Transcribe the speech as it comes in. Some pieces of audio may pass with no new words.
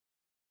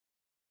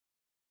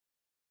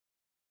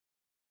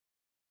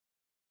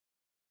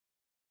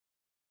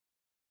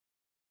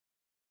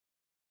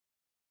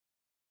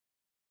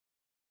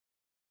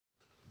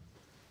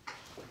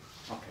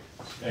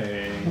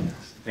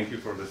Thank you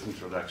for this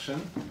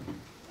introduction.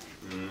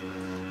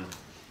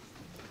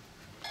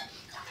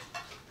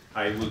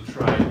 I will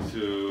try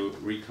to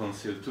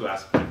reconcile two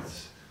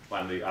aspects.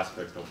 One, the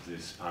aspect of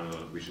this panel,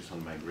 which is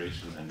on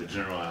migration, and the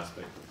general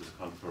aspect of this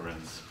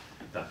conference,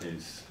 that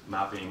is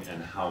mapping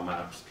and how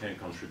maps can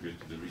contribute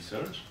to the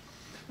research.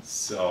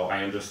 So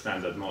I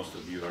understand that most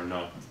of you are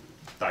not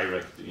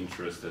directly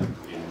interested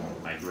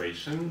in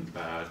migration,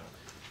 but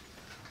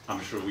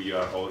I'm sure we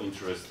are all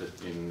interested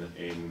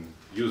in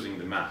using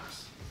the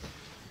maps.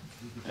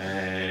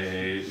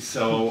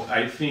 So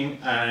I think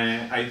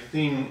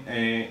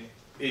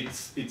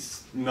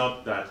it's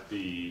not that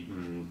the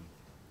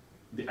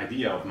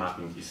idea of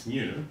mapping is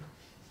new,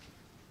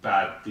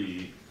 but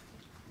the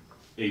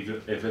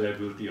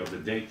availability of the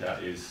data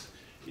is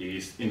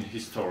in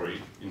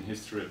history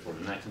for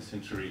the 19th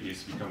century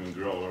is becoming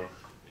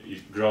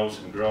it grows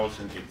and grows,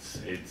 and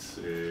it's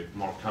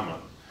more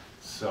common.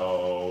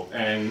 So,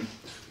 and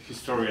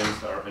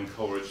historians are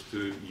encouraged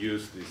to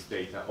use this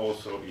data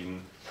also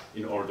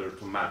in order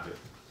to map it.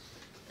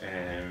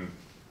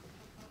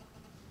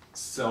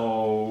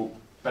 So,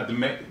 but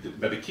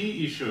the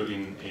key issue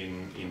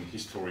in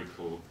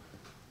historical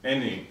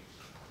any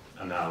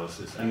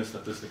analysis, any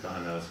statistical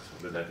analysis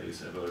of the data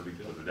is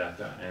availability of the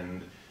data,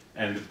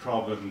 and the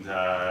problem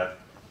that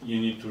you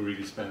need to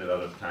really spend a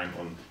lot of time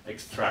on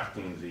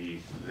extracting the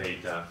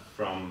data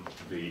from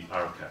the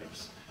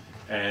archives.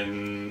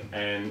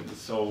 And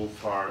so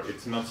far,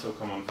 it's not so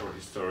common for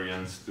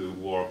historians to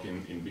work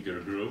in bigger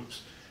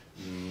groups.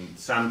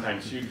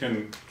 Sometimes you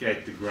can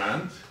get the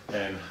grant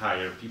and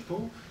hire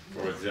people.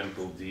 For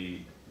example,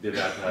 the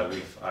data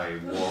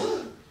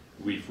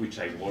with which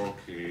I work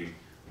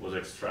was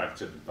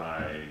extracted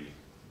by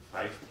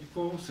 5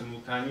 people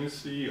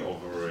simultaneously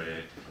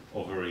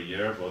over a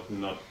year, but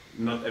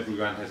not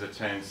everyone has a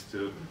chance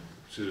to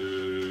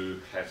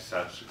have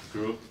such a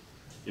group.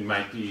 In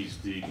my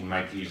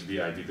PhD,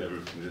 I did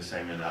everything the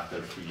same, and after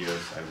 3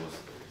 years, I was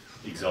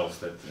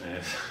exhausted.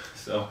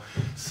 So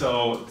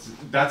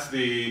that's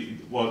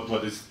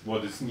what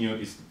is new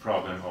is the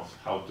problem of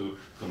how to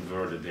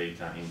convert the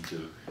data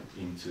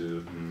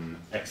into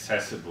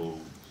accessible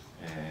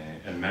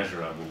and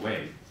measurable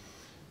way.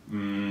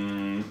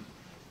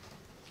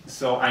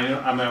 So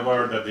I'm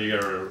aware that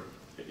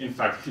in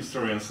fact,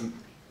 historians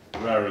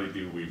rarely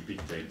deal with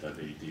big data.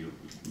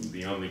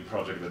 The only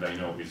project that I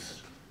know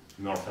is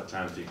North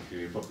Atlantic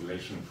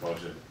Population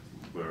Project,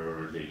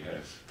 where they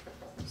have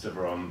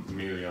several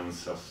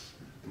millions of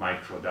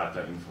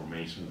microdata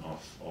information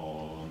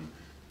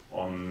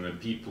on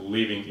people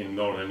living in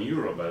Northern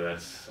Europe, but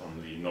that's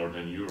only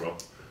Northern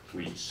Europe,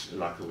 which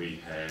luckily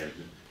had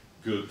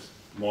good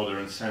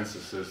modern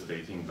censuses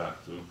dating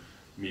back to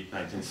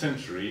mid-19th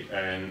century,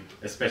 and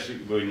especially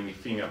when we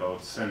think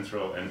about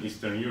Central and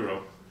Eastern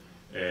Europe,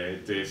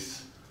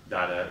 this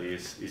data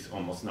is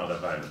almost not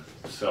available.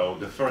 So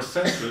the first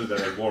census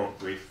that I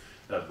worked with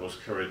that was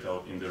carried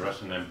out in the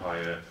Russian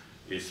Empire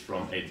is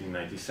from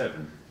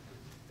 1897.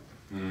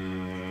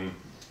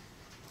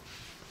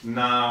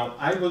 Now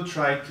I will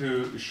try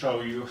to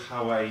show you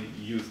how I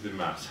use the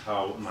maps,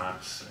 how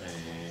maps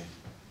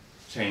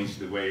change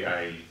the way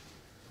I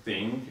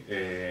think,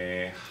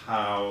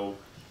 how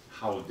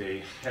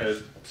they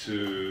help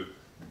to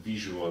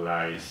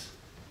visualize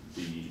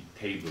the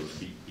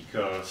tables,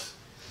 because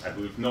I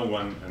believe no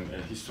one,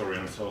 and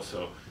historians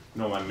also,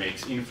 no one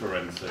makes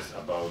inferences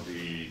about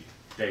the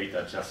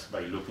data just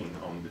by looking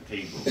on the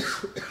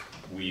tables.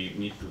 We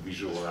need to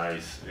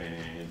visualize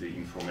the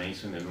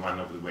information, and one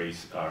of the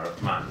ways are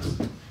maps.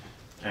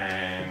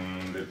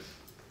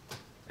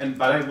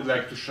 But I would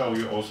like to show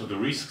you also the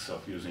risks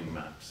of using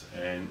maps,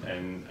 and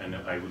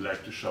I would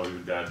like to show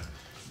you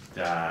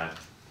that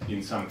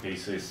in some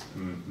cases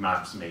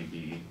maps may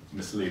be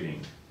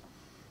misleading.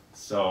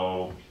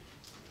 So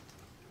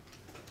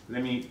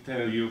let me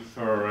tell you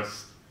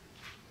first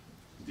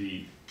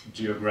the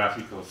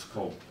geographical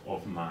scope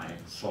of my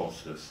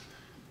sources.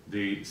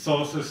 The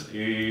source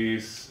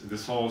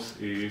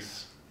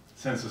is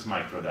census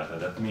microdata.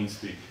 That means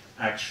the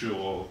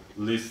actual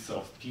lists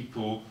of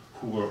people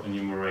who were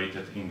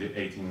enumerated in the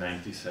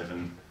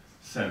 1897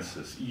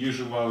 census.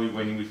 Usually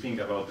when we think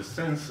about the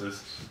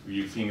census,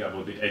 we think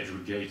about the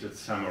aggregated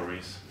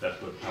summaries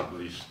that were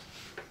published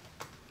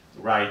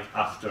right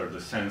after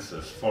the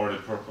census for the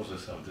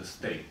purposes of the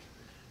state.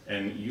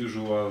 And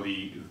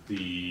usually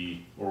the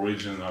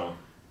original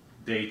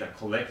data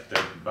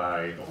collected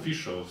by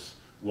officials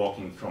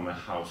walking from a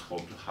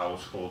household to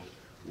household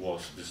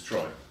was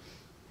destroyed.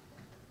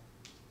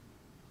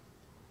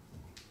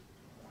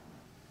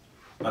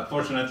 But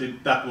fortunately,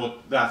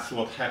 that's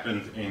what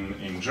happened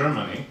in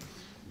Germany.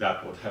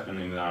 That what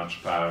happened in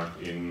large part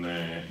in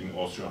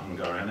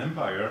Austro-Hungarian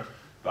Empire.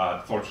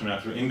 But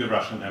fortunately, in the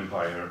Russian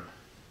Empire,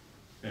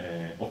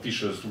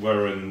 officials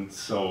weren't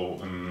so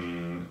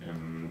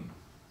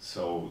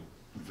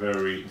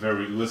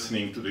very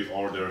listening to the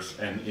orders,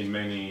 and in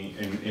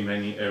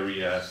many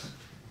areas,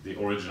 the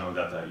original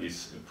data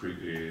is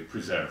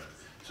preserved.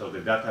 So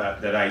the data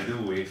that I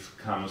deal with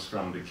comes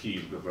from the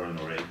Kyiv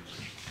Governorate,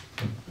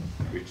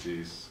 which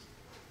is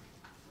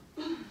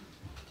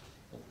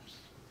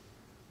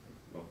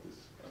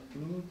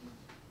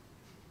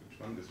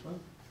this one.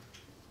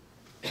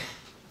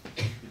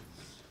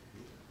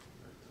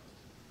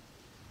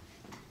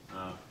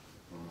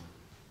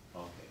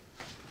 Okay.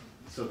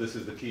 So this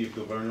is the Kyiv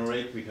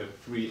governorate. We have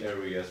three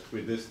areas,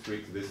 three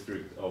districts: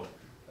 district of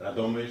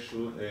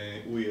Radomyśl,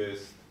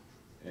 Uyezd,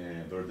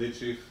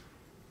 Berdychiv,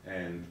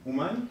 and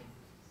Uman,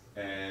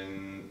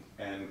 and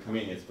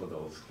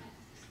Kamieniec-Podolski.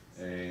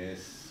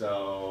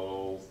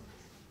 So,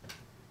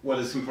 what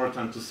is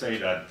important to say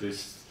that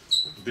this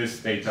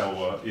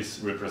data is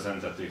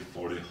representative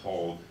for the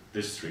whole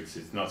districts.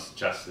 It's not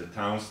just the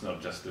towns,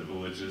 not just the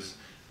villages,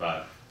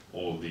 but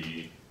all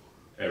the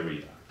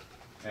area.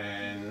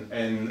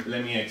 And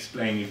let me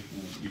explain,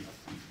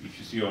 if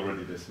you see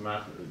already this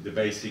map, the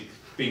basic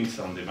things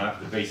on the map,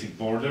 the basic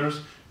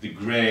borders. The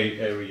gray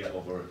area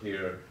over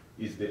here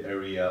is the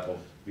area of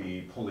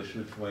the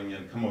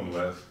Polish-Lithuanian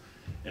Commonwealth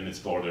and its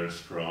borders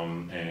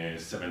from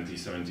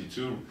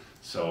 1772,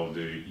 so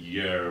the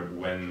year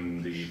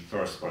when the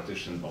first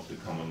partition of the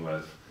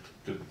Commonwealth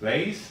took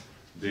place.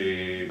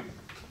 The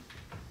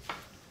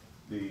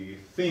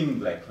thin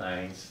black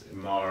lines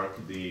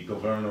mark the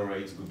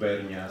governorates,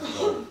 gubernias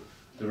of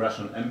the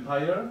Russian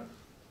Empire,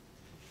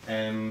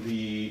 and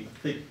the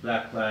thick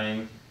black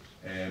line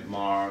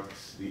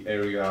marks the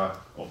area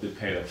of the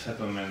Pale of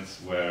Settlements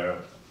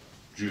where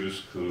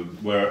Jews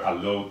were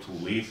allowed to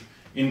live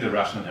in the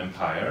Russian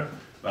Empire.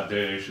 But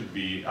there should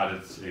be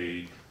added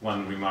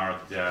one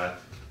remark that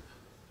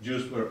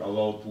Jews were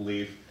allowed to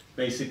live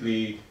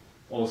basically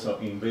also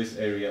in this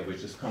area,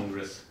 which is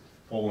Congress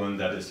Poland,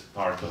 that is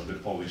part of the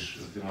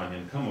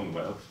Polish-Lithuanian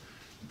Commonwealth,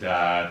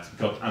 that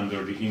got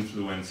under the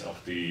influence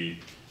of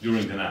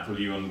during the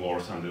Napoleon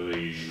Wars,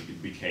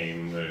 it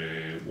became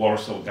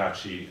Warsaw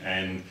Duchy,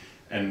 and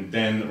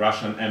then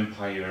Russian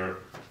Empire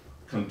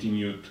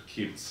continued to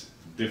keep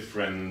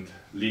different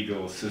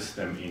legal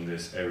system in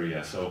this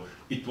area. So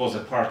it was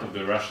a part of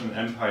the Russian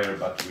Empire,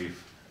 but with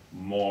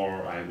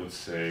more, I would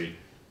say,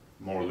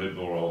 more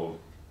liberal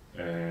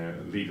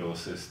legal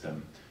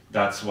system.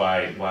 That's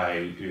why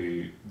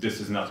this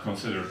is not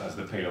considered as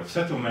the Pale of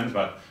Settlement,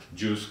 but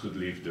Jews could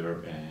live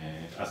there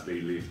as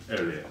they lived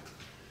earlier.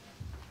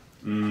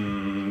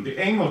 The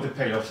aim of the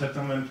Pale of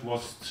Settlement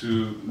was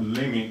to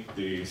limit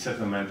the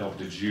settlement of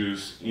the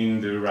Jews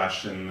in the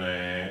Russian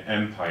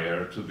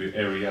Empire to the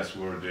areas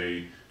where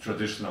they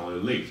traditionally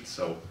lived.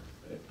 So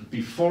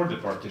before the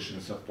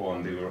partitions of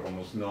Poland, there were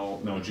almost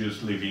no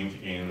Jews living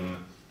in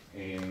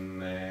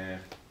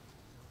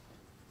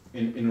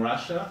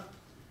Russia.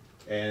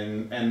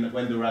 And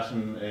when the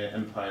Russian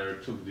Empire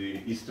took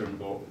the eastern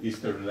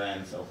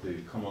lands of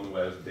the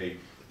Commonwealth, they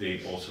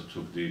also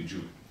took the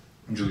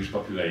Jewish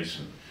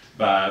population.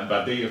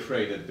 But they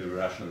afraid that the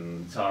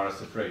Russian Tsars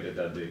afraid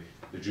that the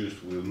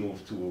Jews will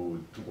move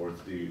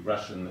towards the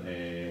Russian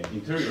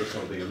interior,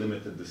 so they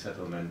limited the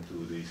settlement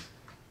to this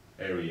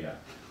area.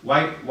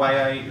 Why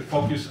I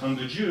focus on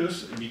the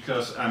Jews?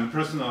 Because I'm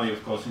personally,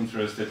 of course,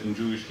 interested in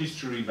Jewish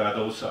history, but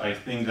also I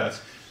think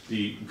that's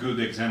the good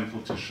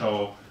example to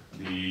show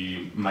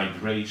the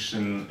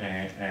migration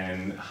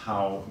and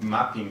how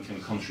mapping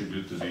can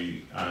contribute to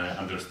the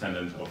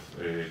understanding of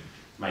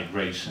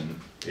migration.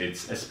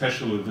 It's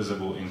especially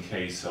visible in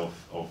case of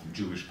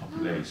Jewish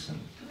population.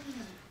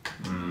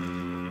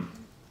 Okay,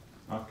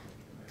 let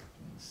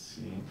me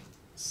see.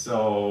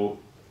 So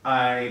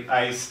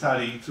I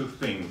studied two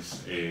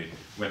things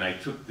when I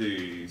took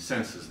the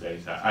census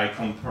data. I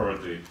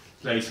compared the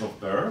place of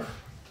birth,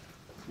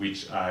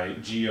 which I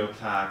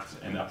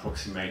geotagged and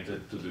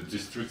approximated to the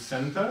district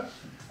center,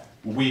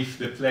 with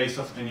the place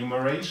of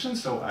enumeration.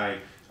 So I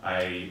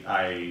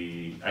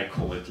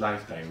call it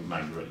lifetime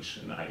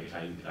migration.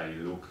 I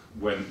look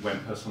when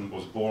person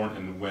was born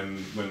and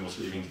when was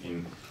living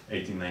in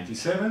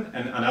 1897.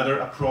 And another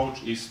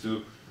approach is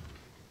to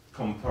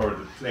compare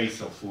the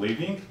place of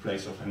living,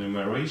 place of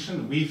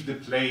enumeration, with the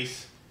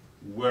place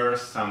where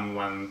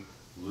someone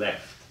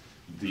left.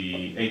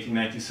 The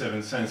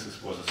 1897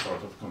 census was a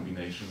sort of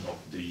combination of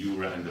the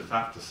jure and de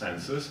facto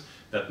census.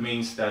 That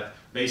means that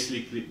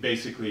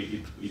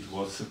basically it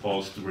was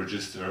supposed to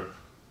register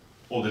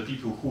all the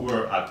people who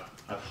were at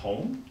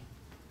home,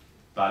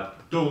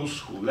 but those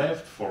who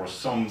left for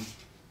some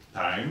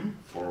time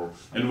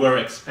and were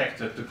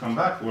expected to come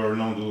back were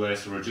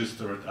nonetheless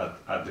registered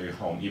at their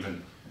home,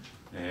 even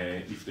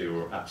if they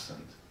were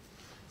absent.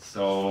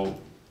 So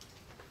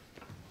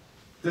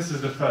this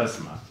is the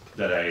first map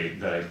that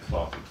I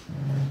plotted.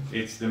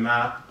 It's the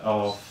map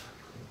of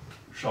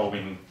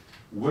showing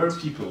where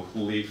people who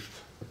lived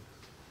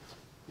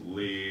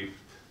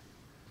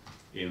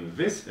in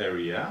this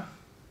area,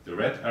 the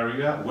red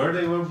area, where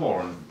they were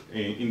born,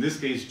 in this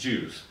case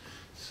Jews.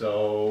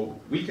 So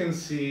we can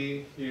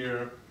see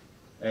here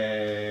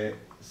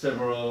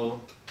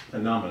several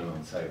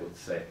phenomena, I would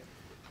say.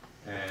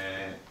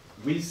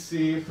 We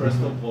see, first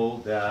of all,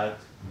 that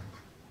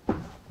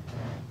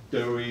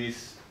there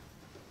is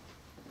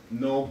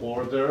no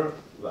border,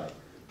 like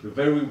the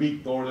very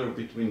weak border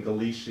between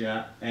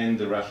Galicia and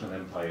the Russian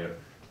Empire.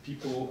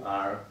 People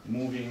are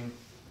moving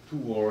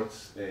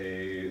towards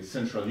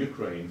central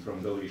Ukraine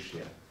from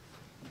Galicia.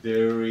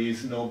 there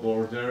is no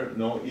border,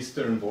 no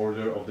eastern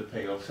border of the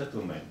Pale of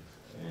Settlement.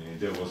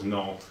 There was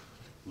no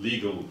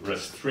legal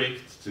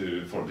restrict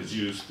for the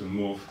Jews to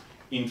move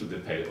into the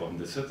Pale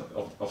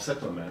of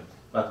Settlement.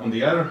 But on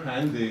the other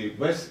hand, the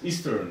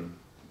eastern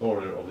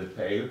border of the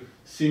Pale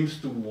seems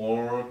to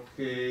work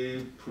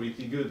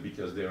pretty good,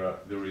 because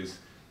there is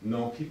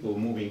no people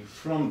moving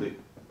from the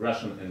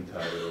Russian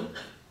interior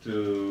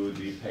to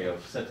the Pale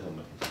of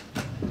Settlement.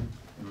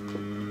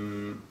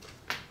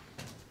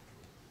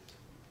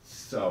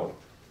 So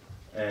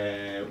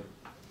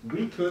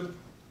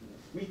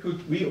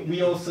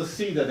we also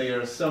see that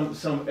there are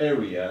some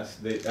areas,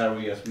 the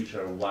areas which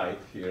are white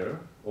here,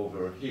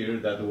 over here,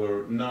 that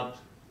were not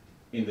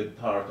in the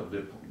part of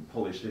the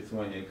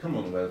Polish-Lithuanian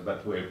Commonwealth,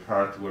 but were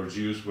part where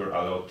Jews were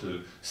allowed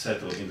to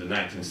settle in the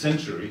 19th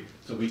century.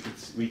 So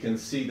we can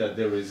see that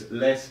there is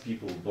less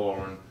people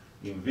born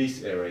in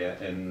this area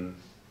and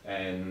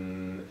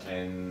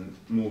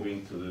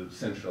moving to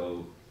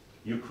central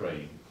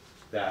Ukraine.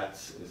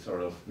 That's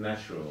sort of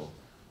natural.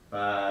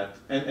 But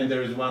and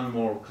there is one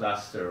more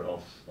cluster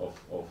of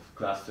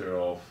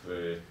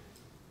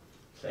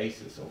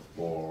places of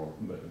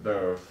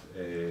birth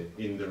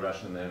in the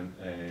Russian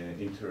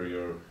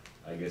interior.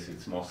 I guess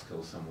it's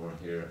Moscow somewhere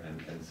here,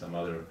 and some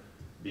other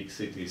big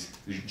cities.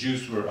 The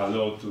Jews were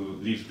allowed to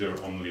live there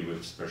only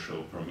with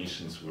special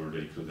permissions, where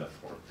they could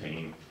afford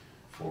paying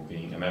for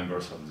being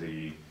members of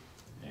the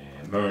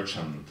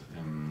merchant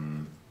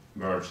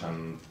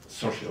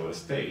social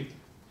estate.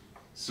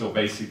 So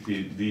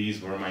basically,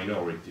 these were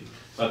minority.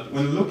 But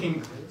when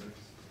looking,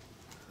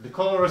 the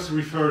colors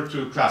refer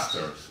to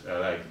clusters.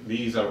 Like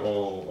these are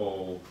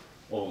all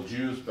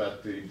Jews,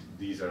 but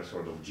these are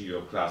sort of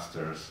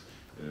geo-clusters,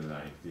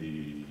 like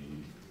the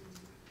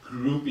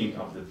grouping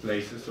of the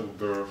places of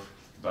birth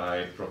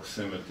by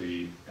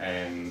proximity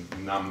and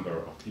number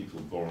of people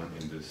born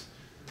in this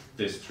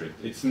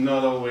district. It's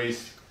not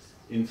always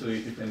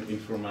intuitive and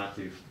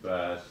informative,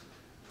 but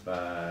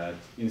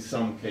in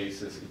some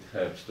cases it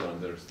helps to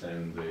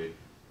understand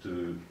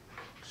to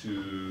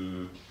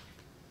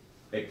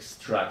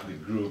extract the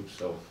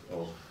groups of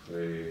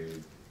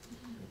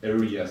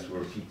areas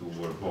where people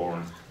were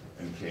born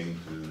and came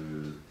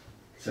to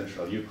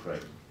central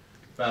Ukraine.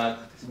 But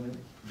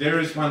there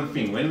is one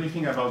thing, when we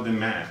think about the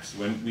maps,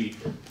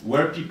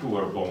 where people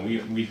were born,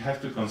 we have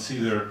to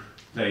consider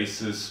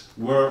places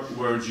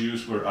where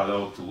Jews were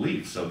allowed to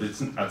live. So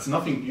that's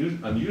nothing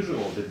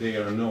unusual that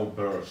there are no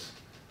births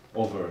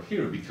over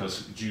here,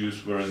 because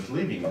Jews weren't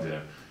living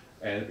there.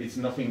 And it's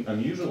nothing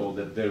unusual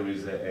that there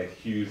is a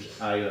huge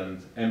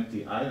island,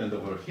 empty island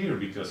over here,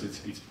 because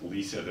it's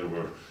Policia.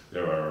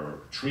 There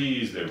are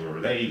trees, there were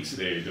lakes,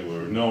 there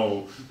were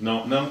no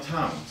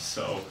towns.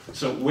 So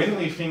when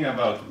we think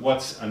about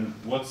what's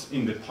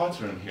in the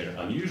pattern here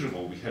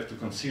unusual, we have to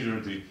consider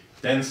the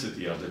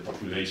density of the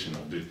population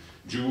of the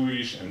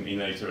Jewish, and in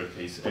later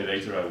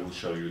I will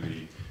show you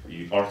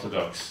the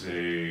Orthodox,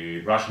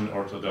 Russian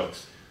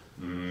Orthodox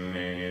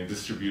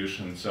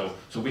distribution. So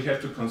we have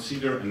to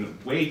consider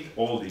and weight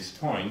all these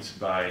points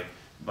by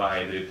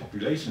the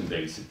population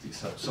density.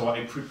 So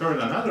I prepared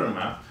another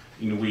map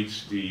in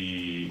which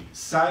the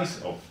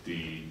size of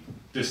the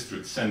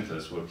district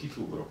centers where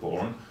people were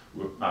born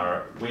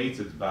are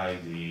weighted by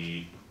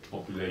the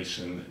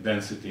population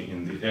density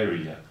in the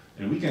area.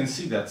 And we can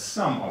see that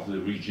some of the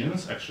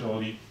regions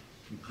actually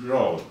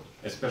grow,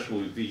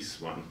 especially this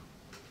one.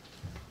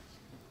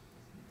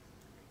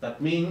 That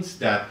means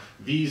that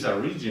these are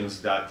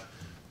regions that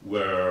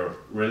where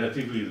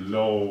relatively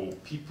low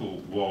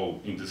people, well,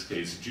 in this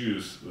case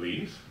Jews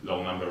live,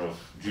 low number of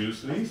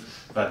Jews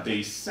live, but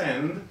they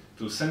send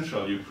to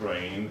central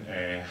Ukraine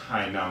a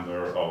high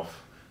number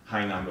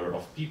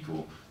of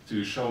people.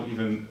 To show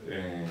even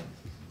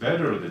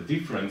better the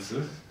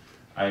differences,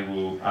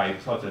 I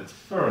plotted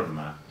third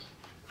map,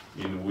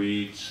 in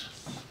which,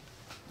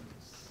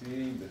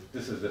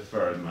 this is the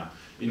third map,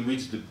 in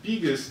which the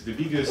biggest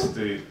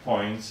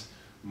points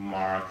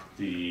mark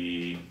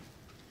the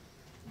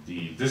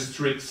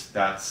districts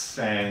that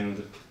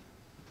send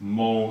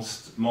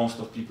most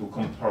of people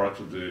compared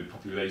to the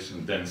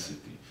population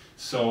density.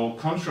 So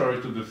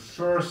contrary to the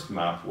first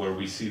map, where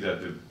we see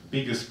that the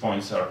biggest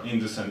points are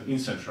in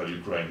central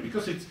Ukraine,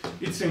 because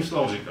it seems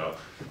logical.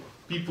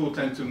 People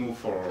tend to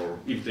move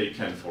if they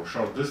can, for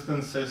short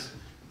distances.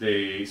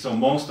 So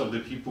most of the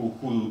people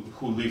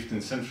who lived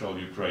in central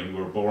Ukraine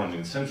were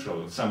born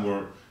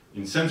somewhere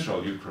in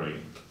central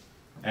Ukraine.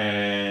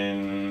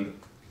 And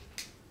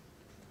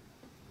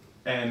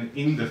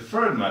in the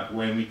third map,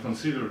 when we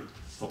consider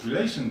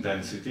population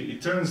density,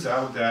 it turns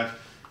out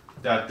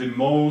that the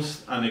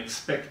most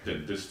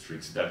unexpected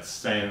districts that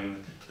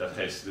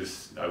has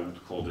this, I would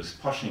call this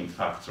pushing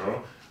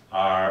factor,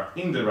 are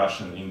in the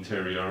Russian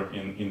interior,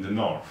 in the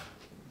north,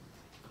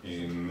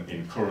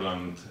 in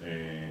Courland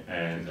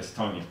and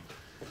Estonia.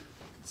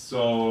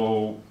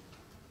 So,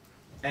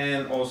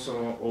 and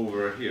also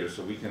over here,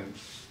 so we can,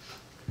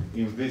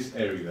 in this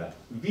area.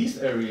 This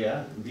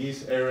area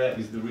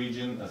is the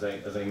region, as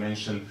I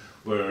mentioned,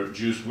 where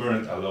Jews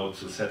weren't allowed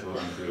to settle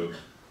until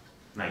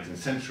 19th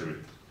century.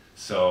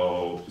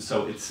 So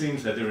it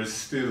seems that there is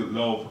still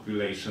low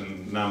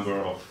population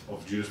number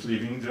of Jews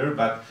living there,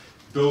 but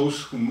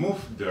those who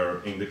moved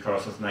there in the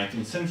course of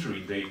 19th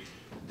century,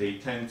 they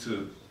tend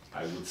to,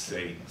 I would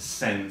say,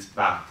 send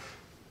back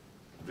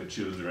the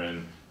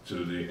children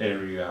to the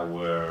area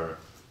where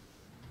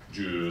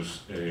Jews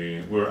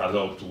were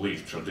allowed to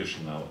live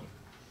traditionally.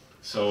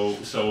 So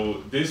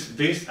this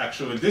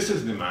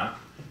is the map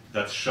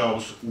that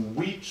shows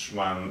which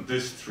one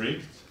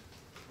district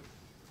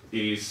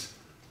is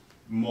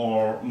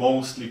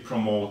mostly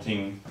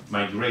promoting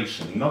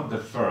migration, not the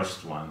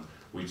first one,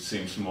 which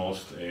seems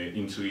most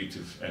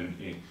intuitive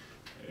and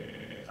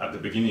at the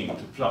beginning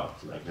to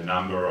plot, like the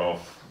number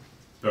of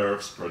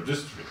births per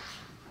district.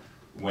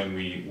 When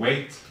we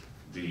weight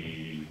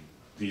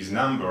these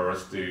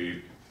numbers, the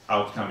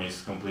outcome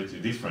is completely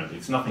different.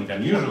 It's nothing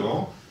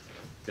unusual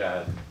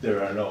that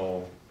there are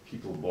no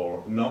people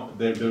born. No,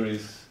 this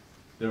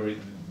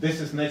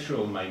is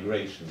natural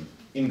migration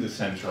in the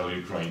central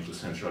Ukraine to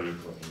central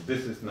Ukraine.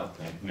 This is not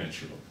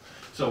natural.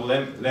 So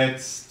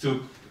let's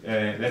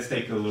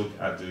take a look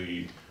at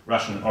the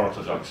Russian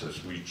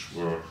Orthodoxes, which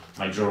were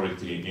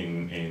majority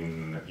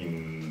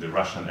in the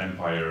Russian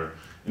Empire,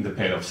 in the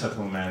Pale of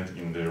Settlement,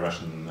 in the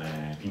Russian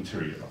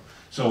interior.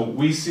 So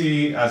we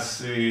see,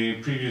 as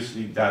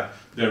previously, that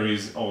there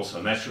is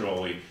also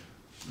naturally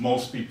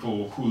most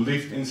people who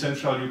lived in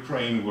central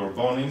Ukraine were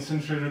born in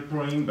central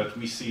Ukraine, but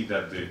we see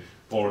that the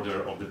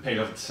border of the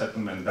Pale of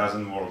Settlement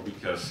doesn't work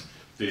because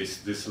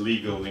this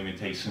legal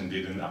limitation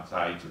didn't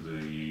apply to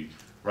the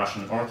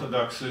Russian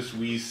Orthodoxes.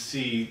 We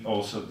see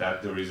also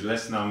that there is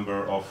less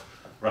number of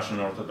Russian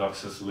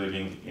Orthodoxes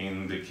living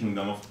in the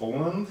Kingdom of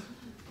Poland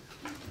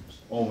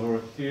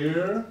over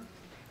here,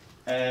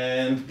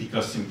 and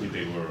because simply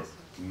there were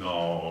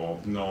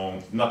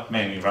not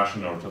many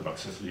Russian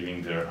Orthodoxes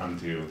living there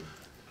until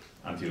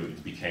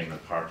it became a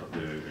part of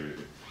the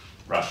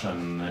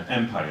Russian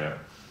Empire.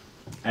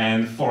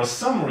 And for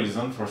some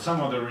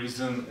other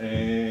reason,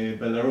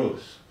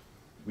 Belarus,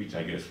 which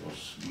I guess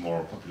was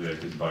more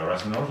populated by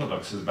Russian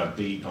Orthodoxes, but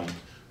they don't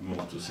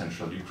move to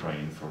central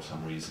Ukraine for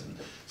some reason.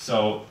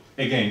 So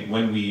again,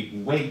 when we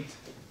weight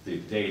the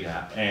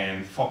data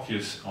and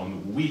focus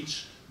on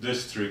which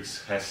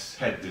districts has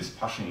had this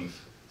pushing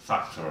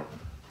factor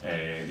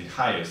the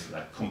highest,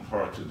 like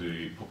compared to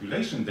the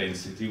population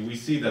density, we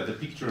see that the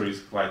picture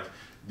is quite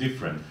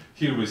different.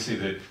 Here we see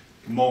the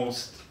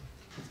most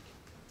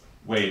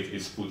weight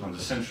is put on the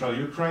central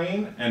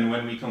Ukraine, and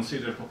when we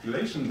consider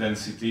population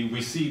density,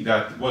 we see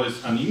that what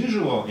is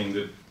unusual in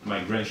the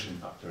migration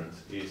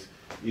patterns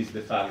is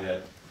the fact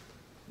that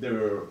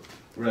there are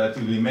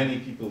relatively many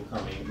people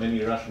coming,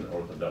 many Russian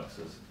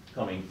Orthodoxes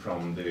coming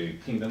from the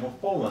Kingdom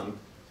of Poland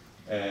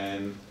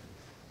and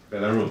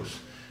Belarus.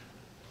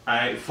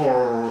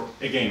 For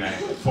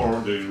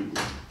the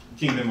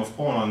Kingdom of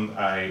Poland,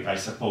 I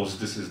suppose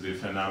this is the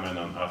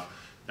phenomenon of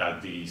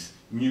that these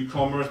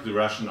newcomers, the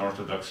Russian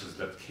Orthodoxes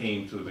that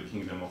came to the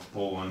Kingdom of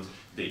Poland,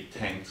 they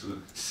tend to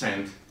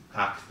send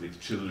back the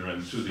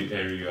children to the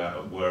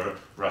area where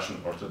Russian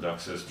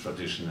Orthodoxes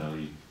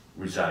traditionally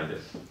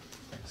resided.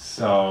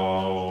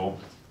 So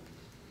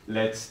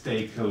let's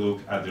take a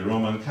look at the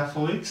Roman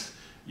Catholics.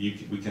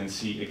 We can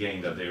see again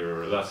that there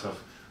are lots of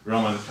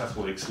Roman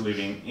Catholics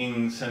living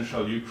in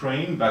central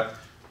Ukraine, but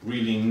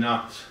really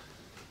not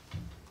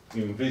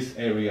in this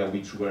area,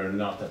 which were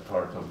not a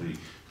part of the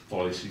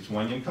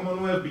Polish-Lithuanian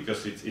Commonwealth,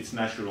 because it's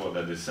natural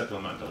that the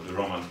settlement of the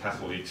Roman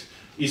Catholics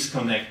is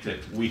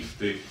connected with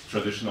the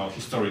traditional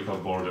historical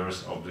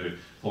borders of the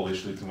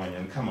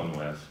Polish-Lithuanian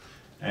Commonwealth.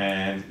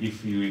 And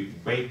if you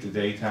weight the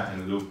data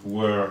and look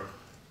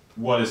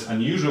what is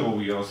unusual,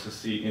 we also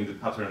see in the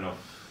pattern of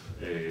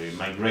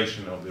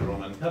migration of the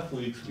Roman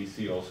Catholics, we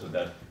see also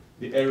that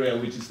the area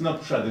which is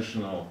not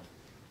traditional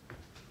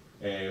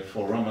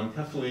for Roman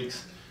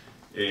Catholics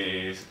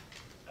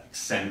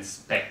sends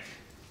back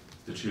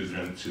the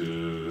children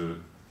to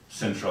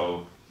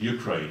central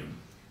Ukraine.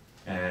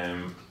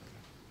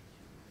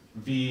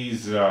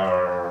 These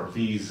are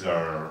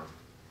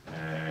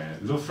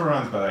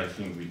Lutherans, but I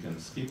think we can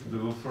skip the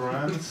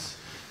Lutherans.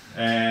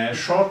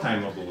 Short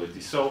time mobility.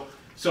 So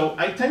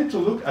I tend to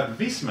look at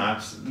these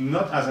maps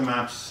not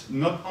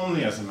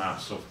only as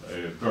maps of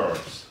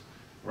births,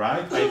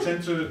 right? I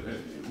tend to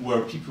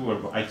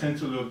I tend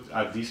to look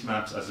at these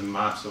maps as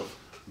maps of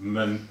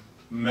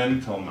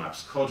mental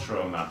maps,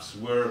 cultural maps,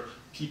 where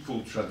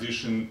people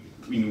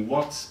in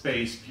what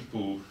space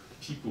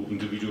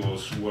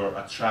individuals were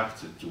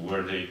attracted to,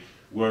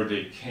 where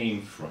they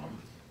came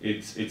from.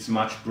 It's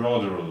much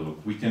broader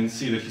look. We can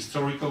see the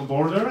historical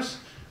borders,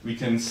 we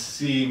can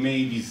see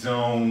maybe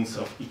zones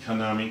of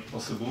economic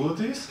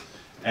possibilities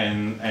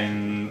and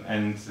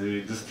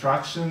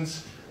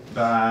distractions,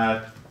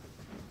 but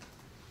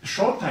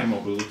short-time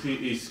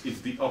mobility is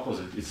the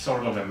opposite. It's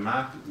sort of a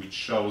map which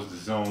shows the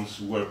zones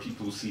where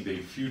people see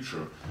their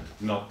future,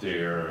 not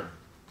their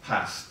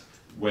past.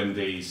 When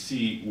they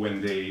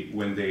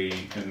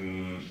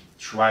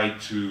try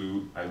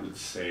to, I would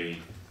say,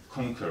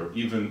 conquer,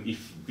 even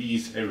if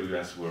these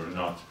areas were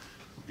not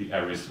the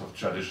areas of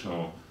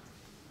traditional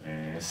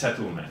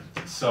settlement.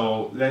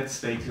 So let's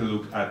take a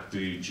look at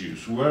the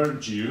Jews. Were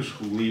Jews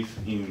who live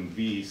in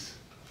these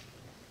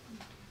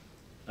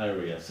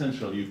areas,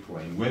 central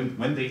Ukraine,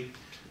 when they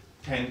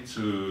tend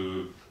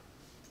to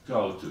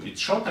go to its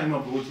short-time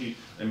mobility,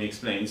 let me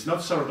explain, it's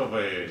not sort of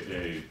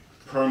a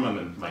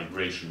permanent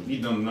migration. We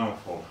don't know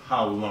for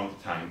how long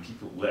time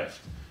people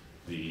left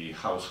the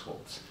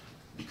households,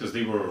 because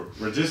they were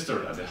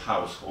registered as a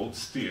household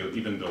still,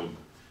 even though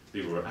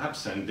they were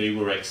absent, they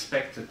were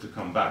expected to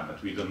come back,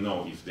 but we don't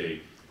know if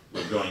they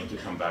were going to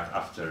come back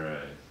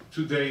after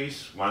 2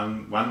 days,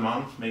 one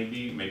month,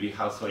 maybe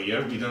half a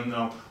year. We don't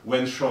know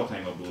when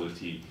short-time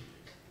mobility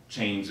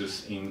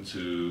changes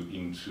into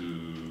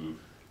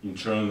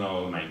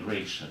internal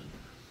migration.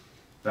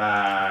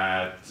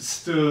 But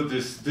still,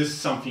 this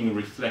something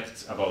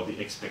reflects about the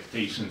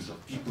expectations of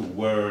people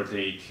where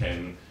they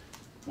can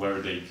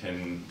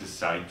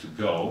decide to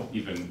go,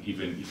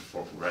 even if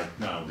for right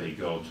now they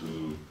go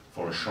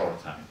for a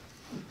short time.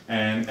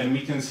 And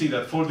we can see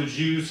that for the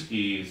Jews,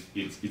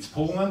 it's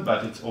Poland,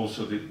 but it's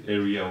also the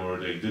area where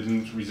they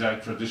didn't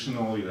reside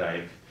traditionally,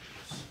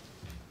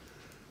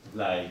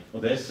 like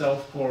Odessa,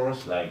 of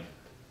course, like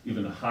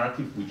even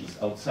Kharkiv, which is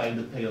outside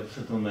the pale of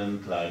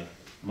settlement, like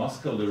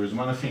Moscow. There is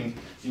one thing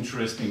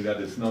interesting that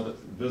is not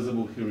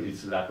visible here,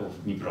 it's lack of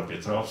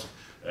Dnipropetrovsk,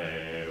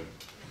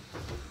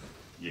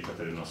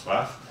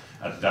 Yekaterinoslav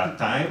at that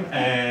time,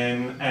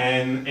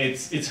 and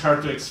it's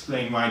hard to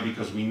explain why,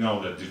 because we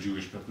know that the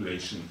Jewish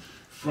population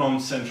from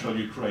central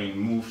Ukraine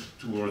moved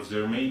towards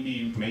there.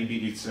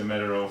 Maybe it's a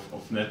matter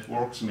of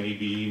networks.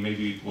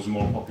 Maybe it was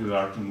more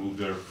popular to move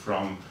there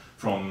from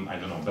I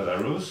don't know,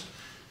 Belarus.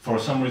 For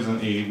some reason,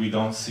 we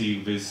don't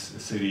see this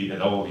city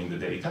at all in the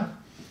data.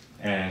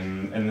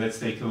 And let's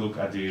take a look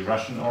at the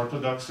Russian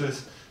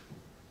Orthodoxes.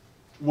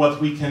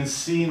 What we can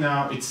see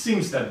now, it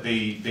seems that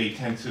they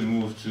tend to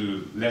move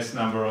to less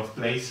number of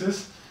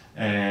places.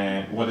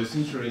 What is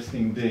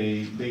interesting,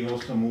 they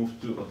also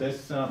moved to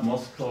Odessa,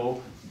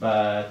 Moscow,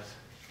 but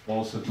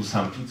also to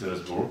St.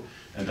 Petersburg,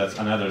 and that's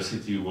another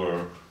city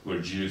where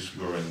Jews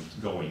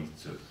weren't going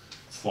to.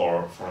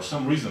 For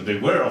some reason, there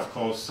were of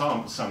course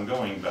some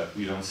going, but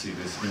we don't see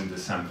this in the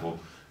sample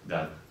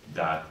that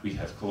we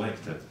have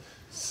collected.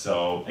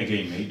 So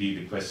again, maybe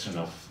the question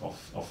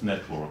of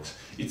networks.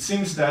 It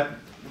seems that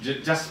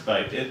just by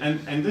it,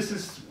 and this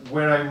is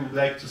where I would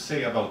like to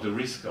say about the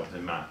risk of the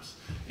maps.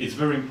 It's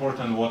very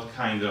important what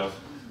kind of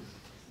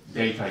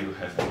data you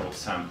have in your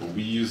sample.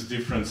 We use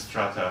different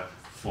strata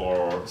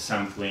for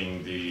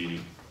sampling the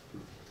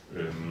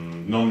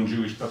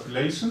non-Jewish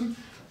population,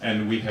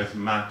 and we have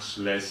much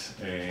less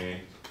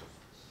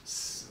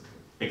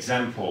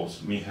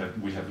examples. We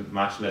have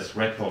much less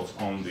records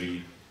on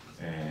the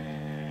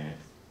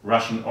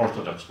Russian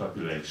Orthodox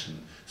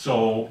population.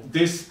 So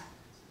this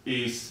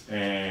is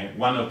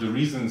one of the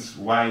reasons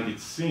why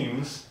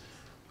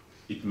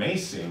it may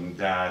seem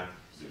that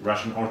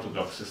Russian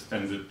Orthodoxes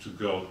tended to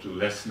go to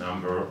less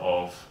number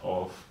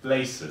of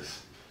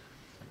places.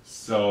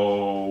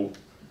 So,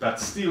 but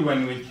still,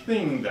 when we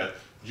think that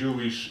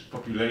Jewish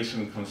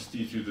population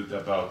constituted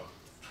about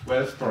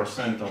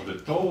 12% of the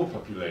total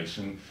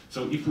population,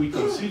 so if we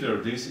consider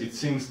this, it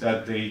seems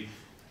that the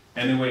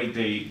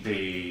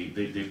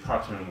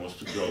pattern was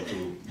to go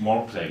to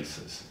more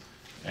places,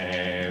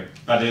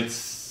 but it's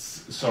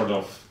sort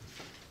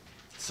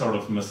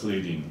of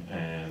misleading.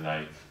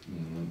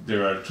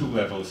 There are two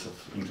levels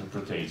of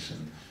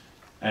interpretation,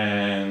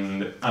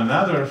 and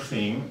another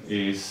thing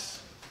is,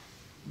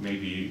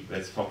 maybe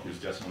let's focus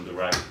just on the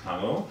right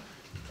panel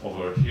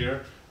over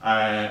here.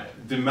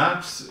 The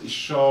maps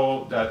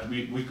show that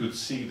we could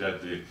see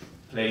that the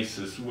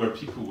places where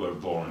people were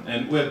born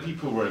and where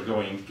people were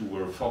going to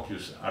were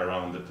focused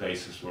around the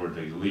places where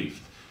they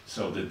lived.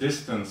 So the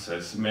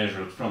distances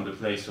measured from the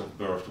place of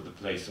birth to the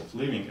place of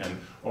living,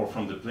 or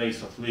from the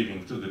place of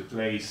living to the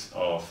place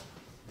of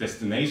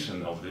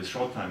destination of the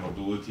short-time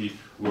mobility,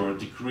 were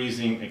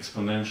decreasing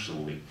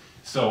exponentially.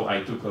 So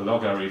I took a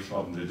logarithm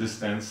of the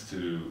distance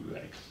to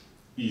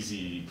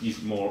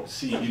more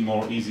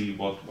easy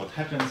what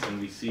happens, and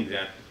we see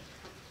that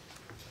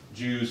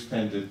Jews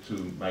tended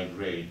to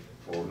migrate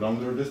for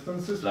longer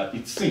distances, like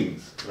it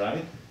seems,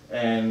 right?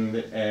 And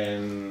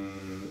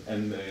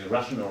the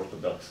Russian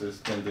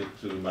Orthodoxes tended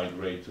to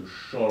migrate to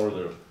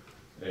shorter,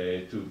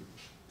 to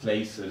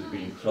places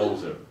being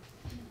closer.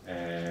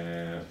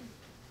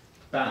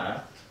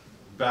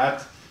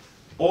 But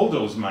all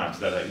those maps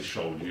that I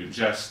showed you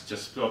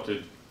just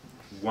plotted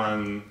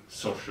one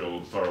social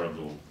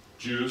variable: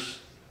 Jews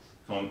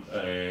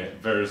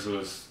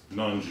versus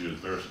non-Jews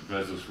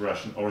versus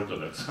Russian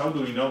Orthodox. How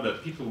do we know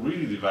that people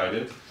really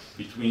divided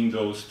between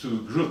those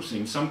two groups?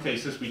 In some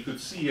cases we could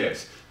see,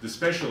 yes, the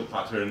special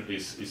pattern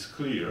is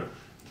clear,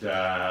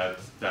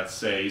 that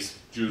says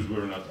Jews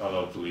were not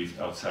allowed to live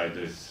outside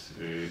this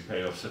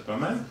pale of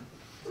settlement.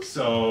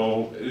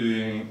 So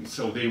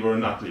they were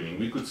not living.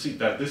 We could see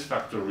that this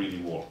factor really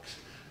works.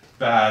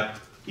 But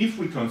if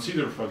we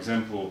consider, for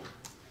example,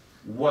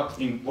 what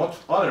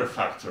other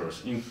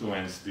factors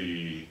influence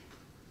the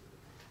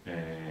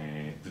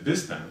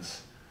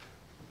distance,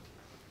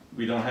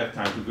 we don't have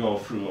time to go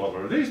through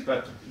over this,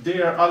 but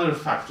there are other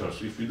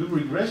factors. If we do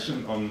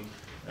regression on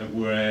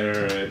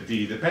where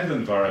the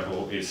dependent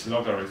variable is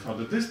logarithm of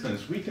the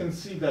distance, we can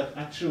see that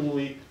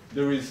actually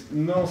there is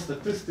no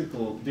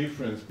statistical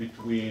difference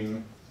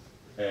between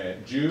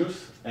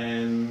Jews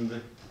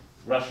and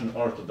Russian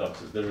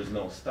Orthodoxes. There is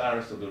no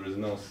star, so there is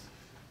no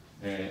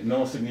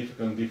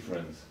significant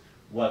difference.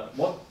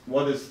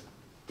 What is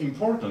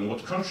important,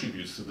 what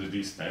contributes to the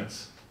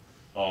distance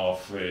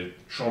of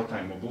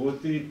short-time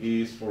mobility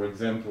is, for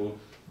example,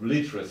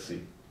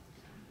 literacy.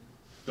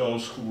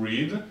 Those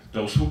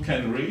who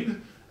can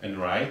read and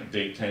write,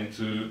 they tend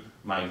to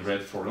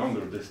migrate for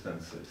longer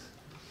distances.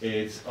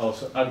 It's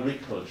also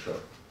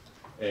agriculture.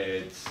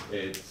 It's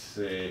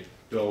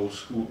those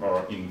who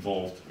are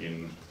involved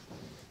in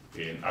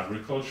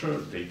agriculture,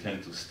 they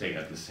tend to stay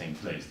at the same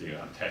place. They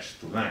are attached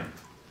to land.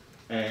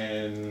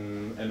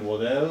 And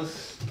what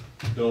else?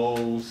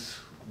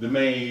 The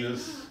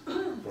males,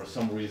 for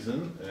some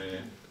reason,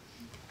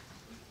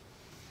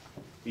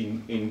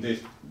 the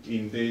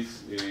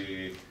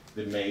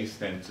males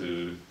tend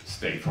to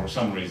stay. For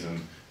some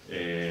reason,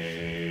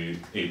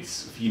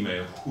 it's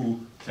female who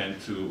tend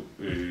to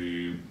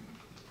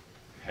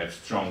have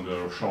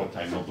stronger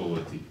short-time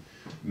mobility.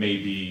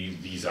 Maybe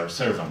these are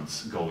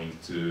servants going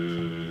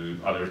to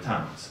other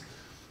towns.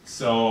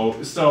 So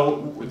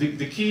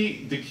the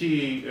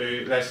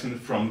key lesson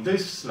from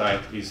this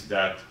slide is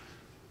that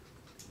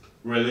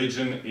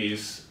religion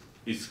is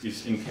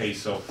in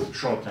case of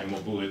short-time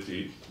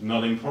mobility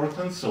not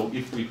important. So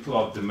if we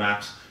plot the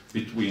maps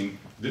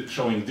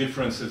showing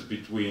differences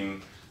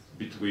between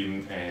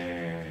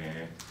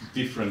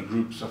different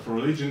groups of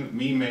religion,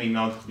 we may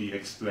not be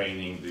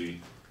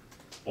explaining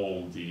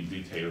all the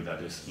detail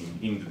that is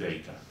in the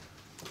data.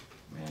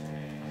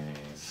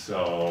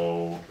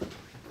 So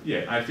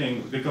yeah, I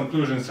think the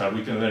conclusions are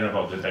we can learn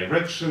about the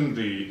direction,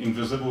 the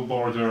invisible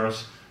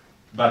borders,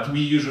 but we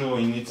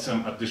usually need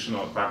some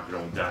additional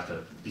background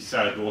data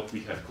besides what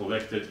we have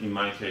collected. In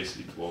my case,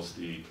 it was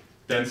the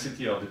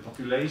density of the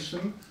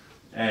population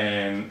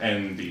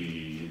and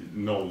the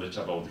knowledge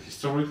about the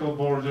historical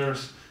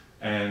borders,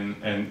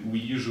 and we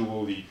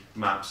usually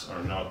maps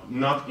are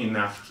not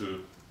enough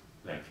to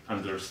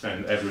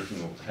understand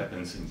everything what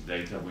happens in the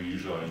data. We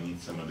usually need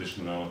some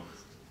additional,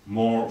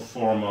 more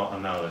formal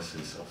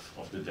analysis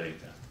of the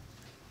data.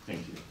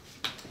 Thank you.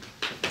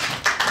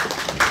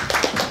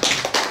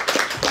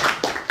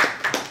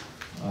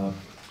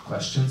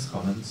 Questions,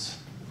 comments?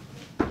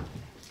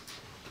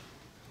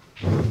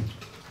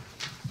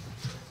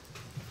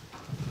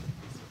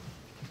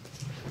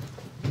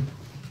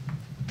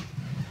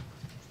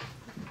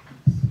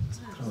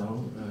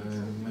 Hello,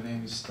 my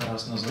name is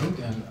Taras Nazaruk,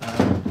 and I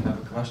have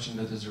a question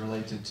that is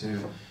related to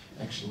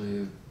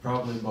actually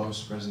probably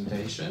both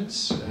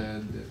presentations,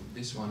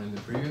 this one and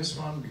the previous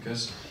one,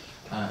 because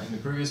in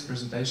the previous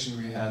presentation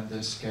we had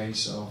this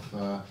case of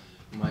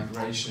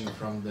migration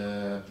from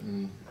the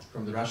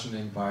Russian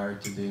Empire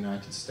to the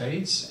United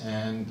States,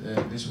 and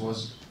this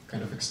was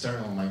kind of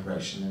external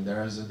migration, and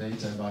there is a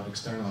data about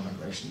external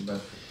migration,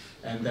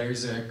 and there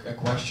is a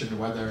question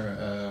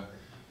whether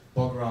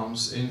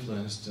pogroms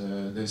influenced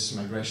this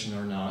migration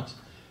or not.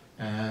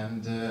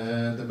 And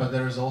but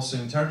there is also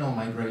internal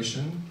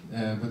migration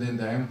within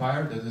the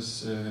empire that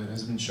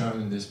has been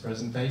shown in this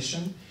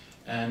presentation,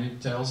 and it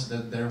tells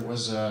that there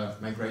was a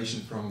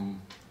migration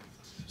from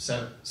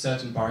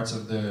certain parts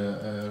of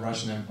the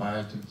Russian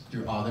Empire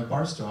to other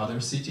parts, to other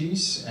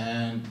cities.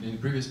 And in the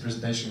previous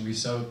presentation we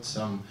saw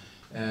some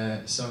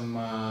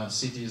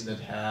cities that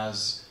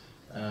has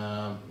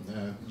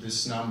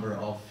this number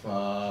of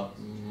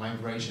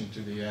migration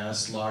to the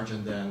US larger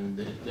than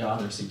the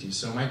other cities.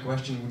 So my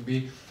question would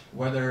be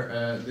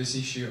whether this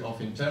issue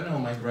of internal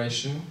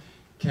migration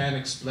can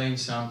explain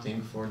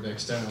something for the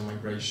external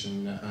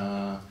migration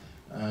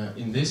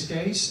in this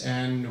case,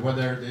 and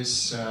whether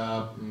this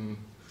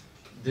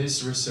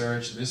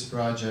research, this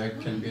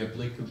project can be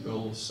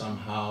applicable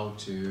somehow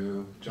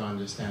to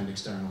understand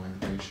external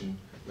migration,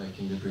 like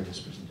in the previous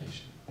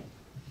presentation.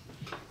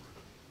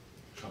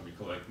 Shall we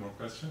collect more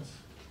questions?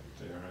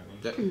 If there are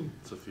any? Yeah.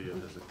 Sophia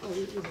has a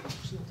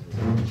question.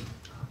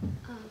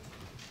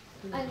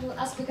 I will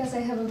ask because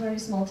I have a very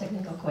small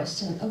technical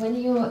question. When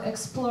you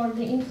explore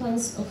the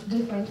influence of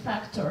different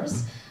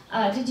factors,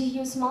 did you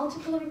use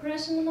multiple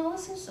regression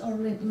analysis or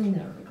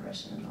linear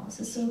regression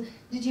analysis? So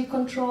did you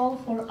control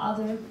for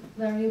other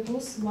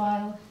variables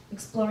while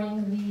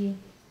exploring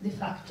the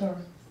factor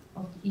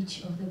of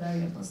each of the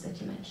variables that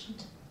you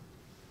mentioned?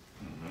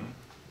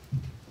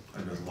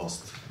 I got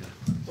lost.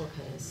 Yeah.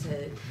 Okay, so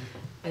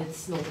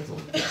it's not at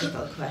all a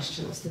technical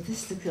question, a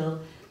statistical.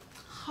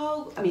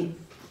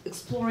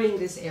 Exploring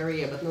this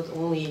area, but not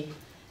only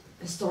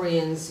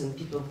historians and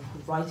people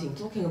writing,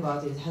 talking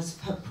about it, has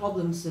had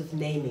problems with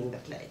naming the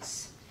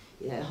place.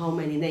 You know, how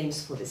many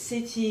names for the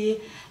city,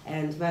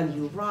 and when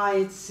you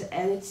write,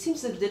 and it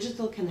seems that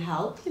digital can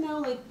help,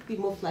 be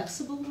more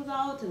flexible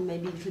without, and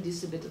maybe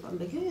introduce a bit of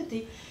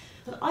ambiguity.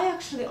 But I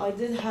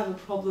did have a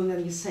problem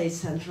when you say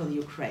Central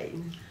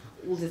Ukraine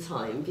all the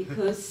time,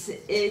 because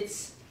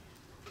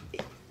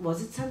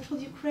was it central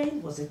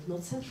Ukraine? Was it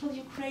not central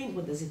Ukraine?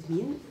 What does it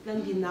mean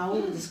when we now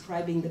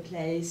describing the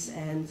place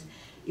and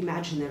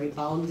imaginary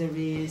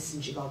boundaries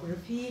and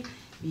geography?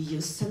 We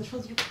used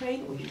central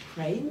Ukraine or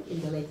Ukraine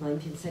in the late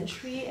 19th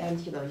century, and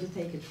you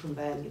take it from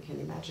there and you can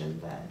imagine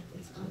where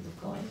it's kind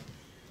of going.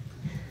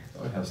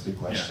 I have three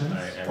questions.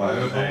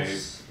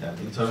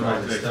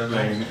 Internal, external.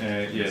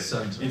 Yes,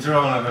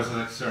 internal versus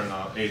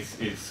external.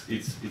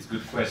 It's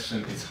good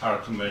question. It's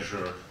hard to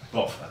measure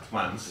both at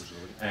once.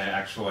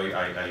 Actually,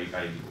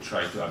 I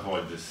try to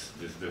avoid this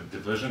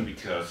division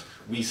because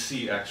we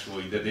see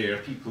actually that there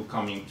are people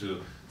coming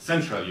to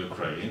central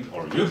Ukraine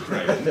or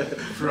Ukraine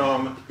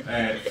from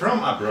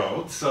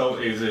abroad. So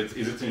is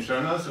it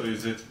internal? So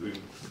is it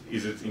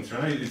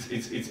internal?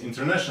 It's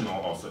international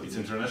also. It's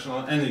international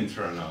and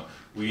internal.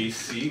 We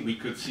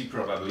could see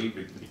probably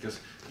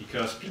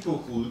because people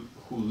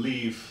who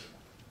leave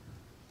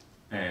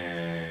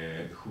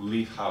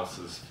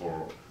houses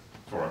for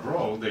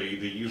abroad, they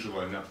usually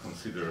are not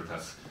considered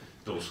as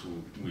those who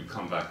will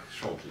come back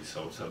shortly.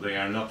 So they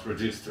are not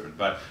registered.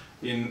 But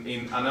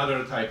in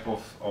another type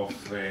of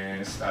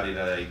study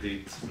that I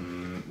did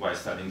while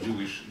studying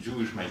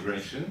Jewish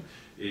migration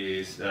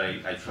is that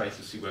I tried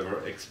to see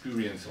whether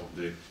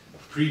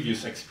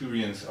previous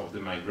experience of the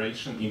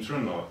migration,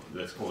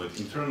 let's call it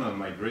internal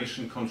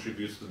migration,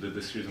 contributes to the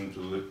decision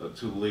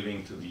to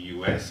living to the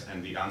US,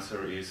 and the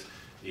answer is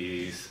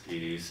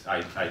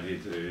I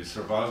did a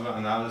survival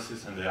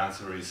analysis, and the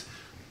answer is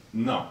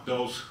no.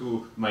 Those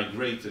who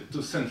migrated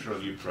to central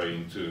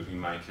Ukraine, in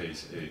my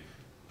case,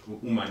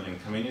 Uman and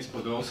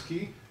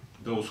Kameniec-Podolski,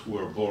 those who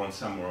were born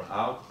somewhere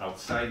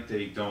outside,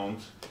 they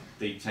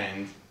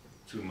tend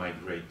to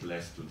migrate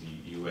less to the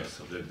US.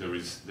 So there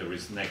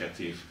is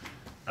negative,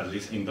 at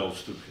least in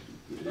those two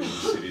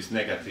cities,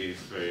 negative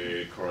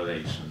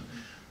correlation.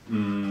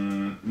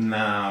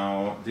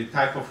 Now, the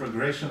type of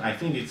regression, I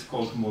think it's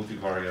called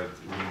multivariate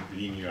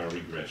linear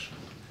regression.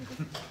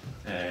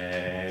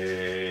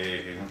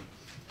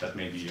 That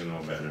maybe you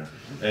know better.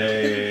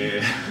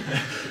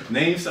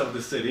 Names of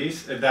the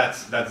cities,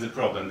 that's the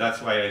problem.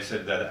 That's why I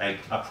said that I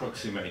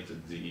approximated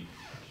the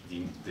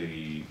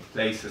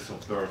places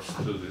of birth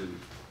to the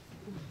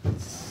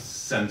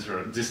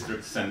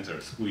district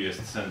centers,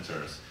 quiest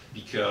centers,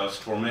 because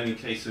for many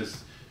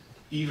cases,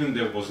 even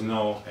there was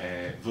no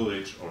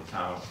village or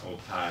town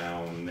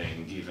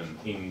name given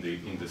in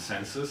the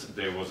census.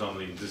 There was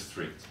only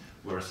district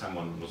where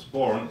someone was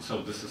born.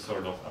 So this is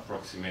sort of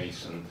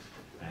approximation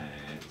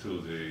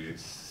to the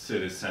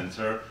city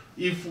center.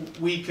 If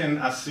we can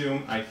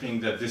assume, I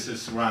think that this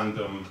is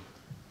random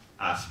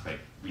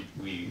aspect.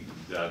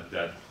 That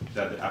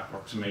the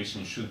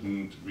approximation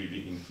shouldn't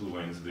really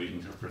influence the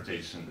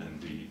interpretation and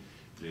the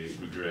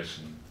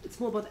regression. It's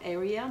more about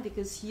area,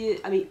 because here,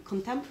 I mean,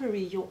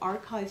 contemporary, your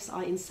archives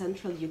are in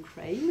central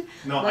Ukraine.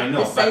 No, I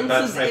know, but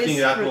I think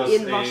that was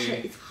in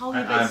Russia. It's how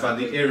you but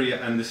the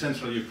area and the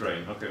central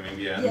Ukraine. Okay,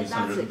 maybe I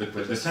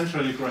misunderstood the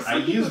central Ukraine. I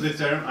use the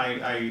term.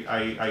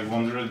 I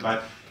wondered,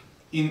 but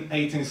in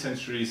 18th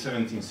century,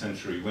 17th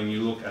century, when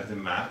you look at the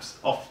maps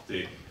of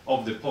the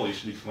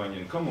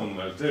Polish-Lithuanian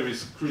Commonwealth, there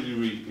is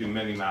clearly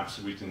many maps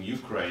written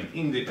Ukraine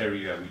in the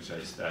area which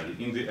I studied,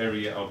 in the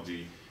area of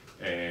the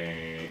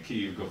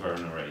Kyiv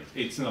Governorate.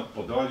 It's not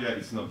Podolia,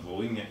 it's not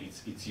Volhynia,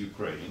 it's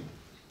Ukraine.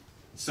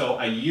 So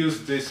I use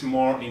this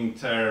more in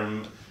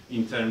terms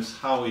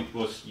how it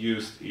was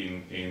used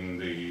in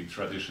the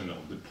tradition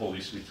of the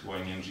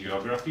Polish-Lithuanian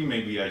geography.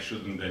 Maybe I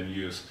shouldn't then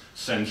use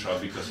central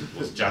because it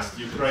was just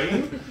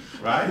Ukraine,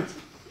 right?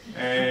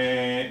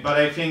 But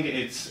I think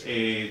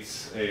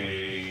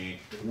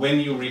when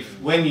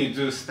you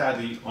do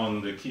study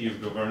on the Kyiv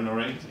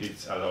Governorate,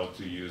 it's allowed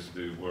to use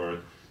the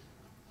word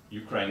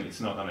Ukraine.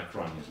 It's not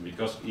anachronism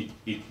because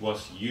it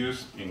was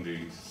used in the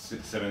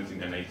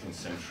 17th and 18th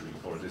century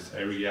for this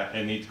area,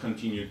 and it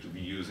continued to be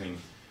using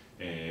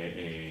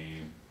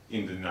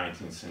in the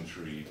 19th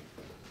century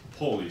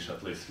Polish,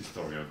 at least,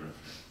 historiography.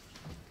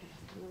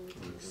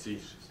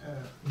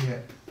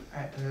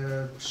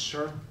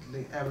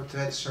 Shortly, I would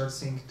add short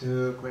thing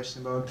to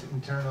question about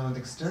internal and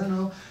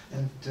external,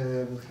 and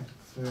we'll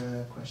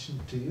have a question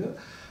to you.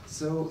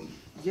 So,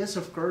 yes,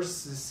 of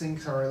course, these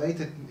things are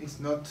related. It's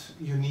not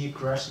unique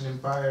Russian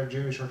Empire,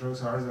 Jewish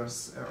Orthodox,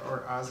 others or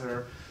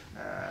other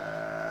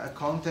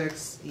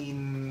contexts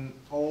in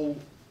all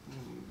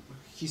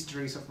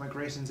histories of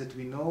migrations that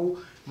we know.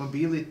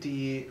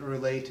 Mobility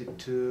related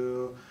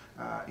to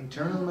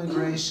internal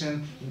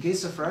migration. In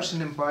case of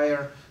Russian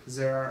Empire,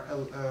 there are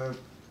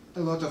a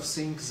lot of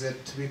things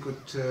that we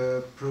could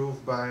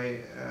prove by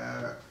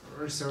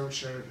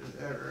research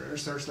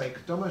like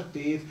Thomas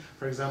did.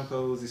 For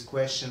example, this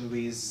question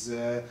with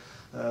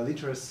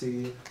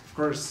literacy. Of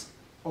course,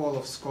 all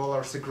of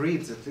scholars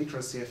agreed that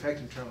literacy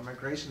affects internal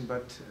migration,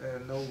 but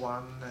no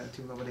one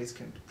till nowadays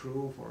can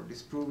prove or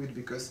disprove it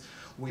because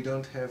we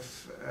don't have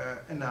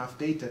enough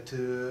data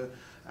to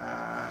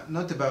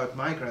not about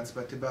migrants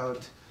but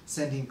about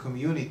sending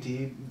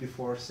community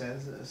before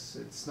census.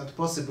 It's not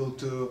possible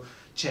to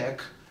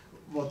check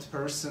what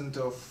percent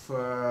of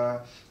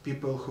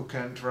people who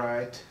can't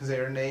write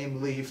their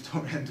name lived,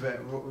 or and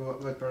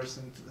what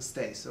percent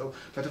stay. So,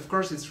 but of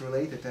course it's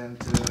related, and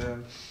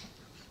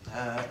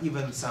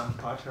even some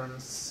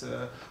patterns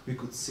we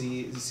could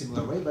see the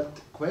similar way.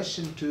 But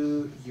question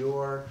to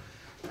your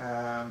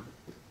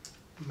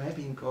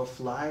mapping of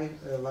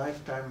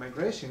lifetime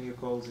migration, you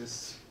call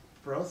this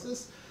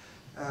process.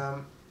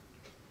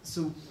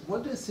 So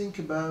what do you think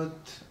about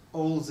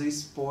all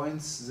these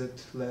points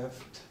that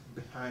left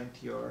behind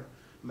your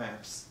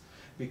maps?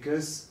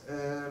 Because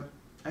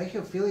I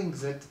have feeling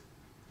that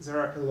there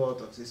are a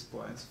lot of these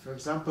points. For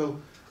example,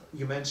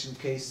 you mentioned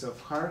case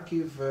of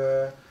Kharkiv,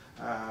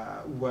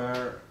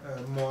 where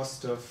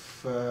most of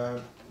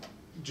the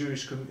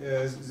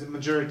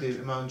majority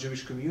among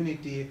Jewish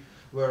community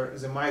were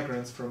the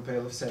migrants from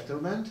Pale of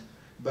Settlement,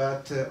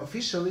 but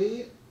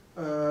officially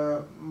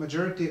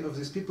majority of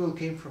these people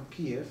came from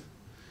Kiev,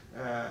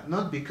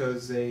 not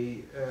because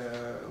they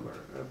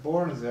were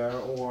born there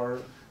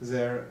or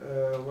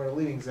were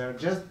living there,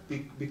 just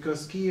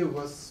because Kiev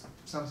was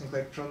something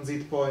like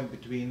transit point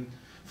between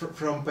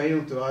from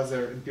Pale to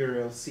other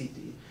imperial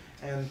city.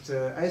 And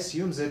I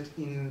assume that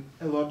in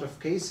a lot of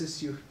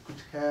cases you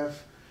could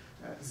have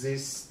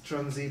these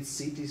transit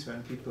cities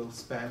when people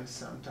spend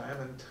some time,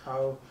 and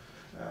how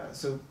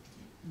so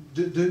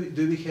do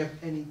we have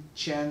any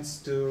chance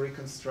to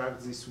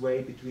reconstruct this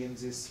way between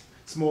this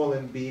small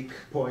and big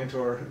point,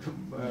 or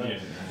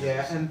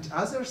yeah, and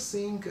others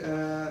think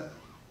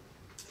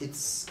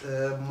it's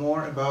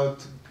more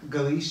about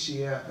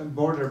Galicia,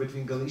 border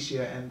between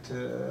Galicia and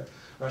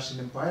Russian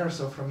Empire.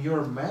 So from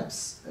your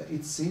maps,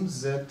 it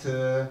seems that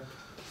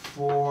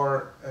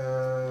for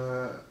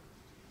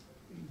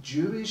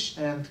Jewish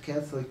and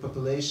Catholic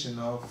population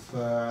of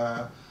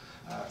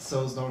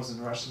South Northern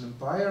Russian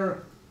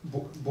Empire,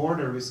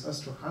 border with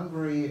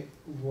Austro-Hungary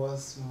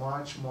was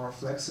much more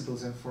flexible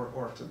than for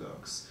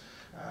Orthodox.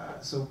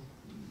 So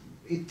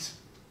it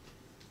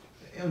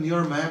on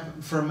your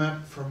map, from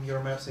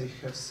your maps, I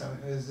have some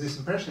this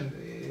impression.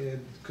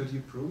 Could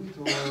you prove it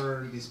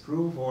or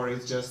disprove, or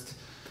it's just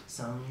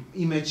some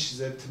image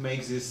that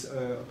makes this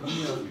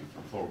opinion?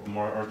 For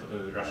more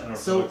Russian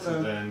Orthodox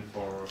than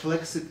for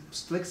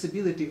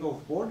flexibility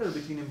of border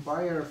between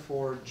empire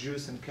for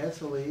Jews and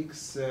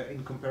Catholics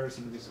in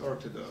comparison with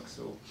Orthodox.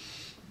 So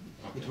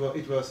okay.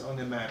 It was on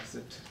the map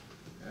that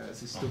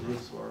these two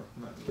groups were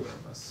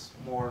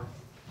more.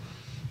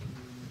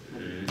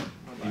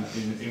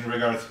 In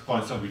regards to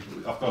points of which,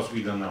 of course,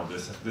 we don't know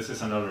this. This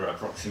is another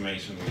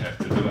approximation we have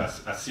to do.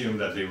 Assume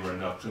that there were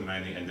not too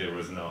many, and there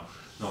was no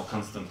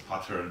constant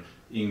pattern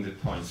in the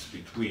points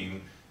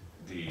between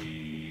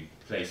the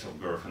place of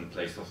birth and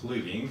place of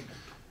living.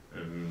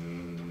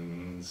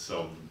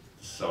 So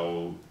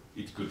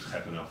it could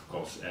happen, of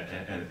course,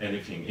 and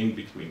anything in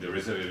between. There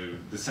is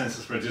the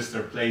census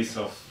register place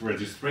of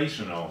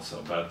registration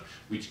also, but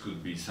which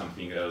could be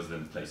something else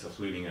than place of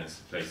living as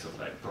place of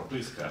like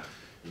propiska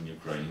in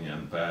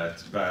Ukrainian.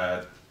 But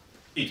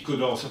it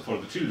could also for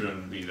the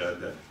children be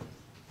that the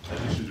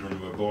children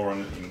were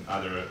born in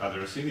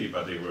other city,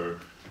 but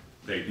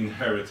they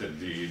inherited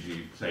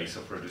the place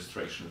of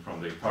registration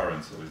from their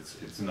parents. So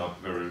it's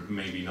not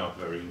maybe not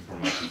very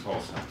informative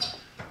also.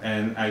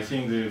 And I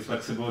think the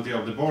flexibility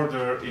of the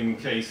border in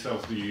case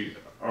of the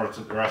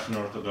Russian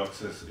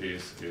Orthodoxes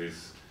is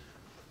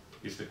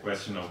the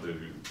question of the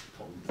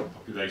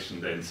population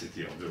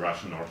density of the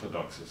Russian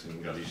Orthodoxes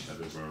in Galicia.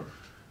 There were,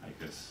 I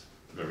guess,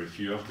 very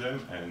few of them,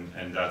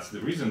 and that's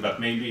the reason. But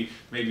maybe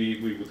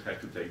we would have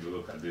to take a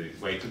look at the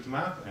weighted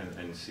map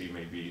and see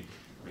maybe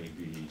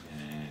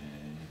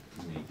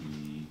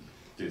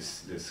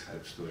this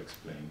helps to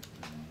explain.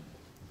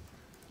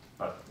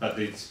 But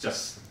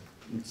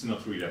it's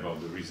not really about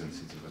the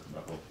reasons, it's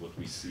about what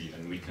we see,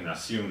 and we can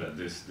assume that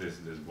this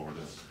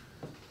border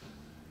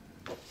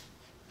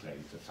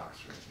played a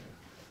factor here.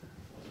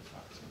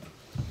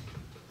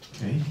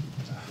 Okay.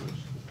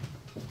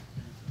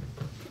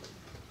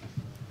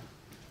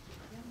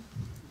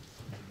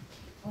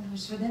 Olga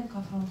Shvedenko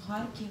from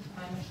Kharkiv.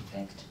 I'm an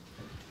architect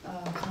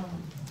from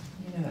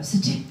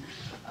university,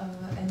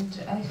 and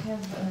I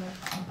have,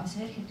 as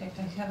an architect,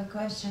 I have a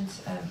question.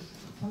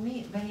 For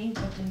me, very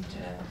important,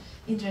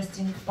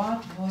 interesting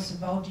part was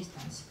about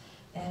distance.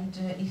 And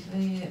if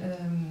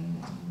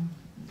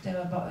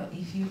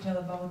you tell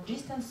about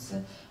distance,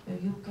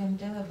 you can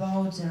tell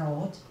about the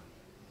road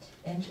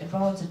and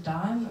about the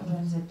time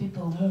when the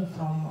people move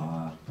from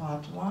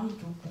part one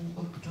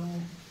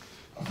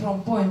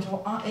from point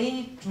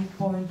A to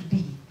point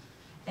B.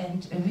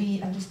 And we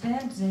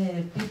understand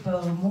the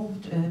people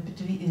moved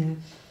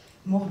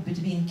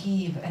between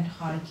Kiev and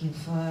Kharkiv.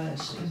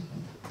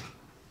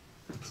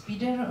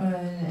 Speeder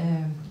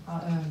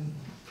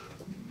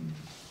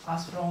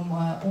as from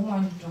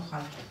Uman to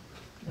Kharkiv,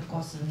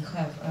 because we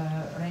have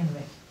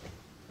railway.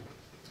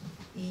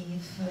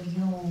 If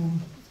you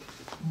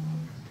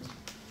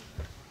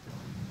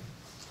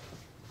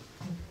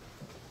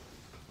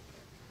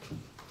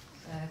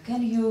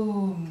can you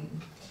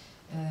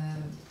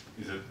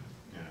is it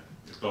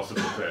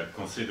possible to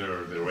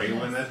consider the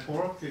railway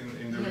network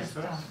in the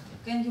research?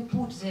 can you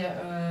put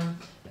the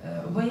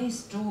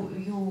ways to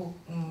your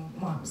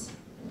maps?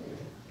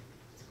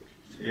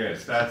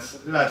 Yes, that's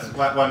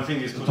one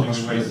thing is putting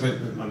the ways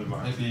on the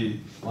map.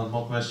 Maybe one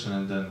more question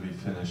and then we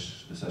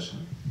finish the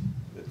session.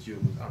 That you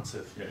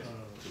answer. Yes.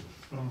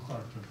 From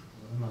Kharkiv,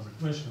 another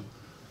question.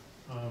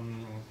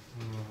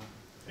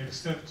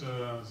 Except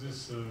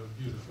these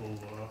beautiful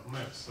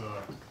maps,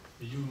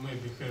 you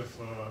maybe have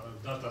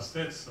data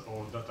sets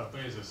or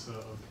databases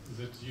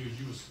that you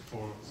use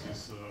for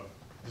this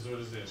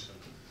visualization.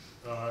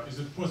 Is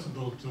it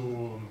possible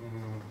to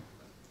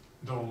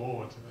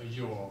download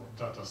your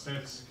data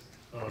sets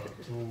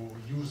to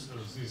use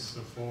this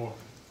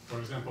for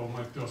example,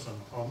 my person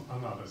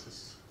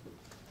analysis?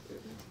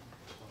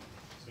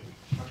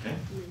 Okay.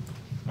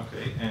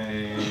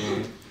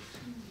 Okay.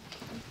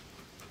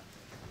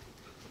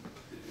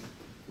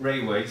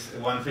 Railways.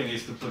 One thing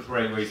is to put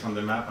railways on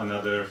the map.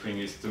 Another thing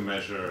is to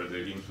measure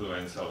the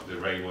influence of the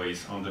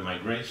railways on the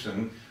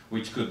migration,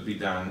 which could be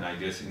done, I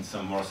guess, in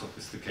some more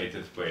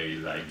sophisticated way,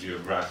 like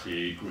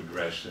geographic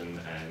regression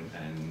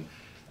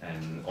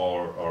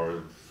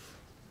or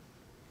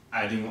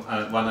adding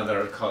one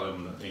other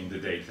column in the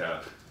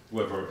data,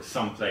 whether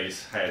some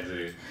place had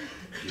the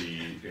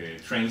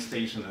train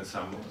station and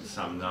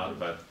some not,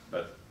 but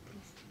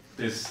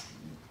this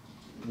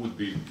would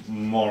be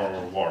more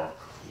work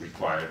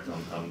required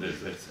on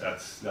this.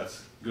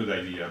 That's good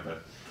idea,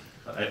 but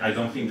I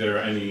don't think there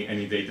are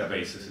any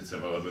databases. It's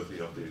availability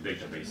of the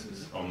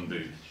databases on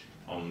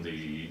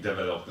the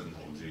development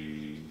of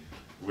the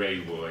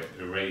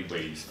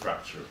railway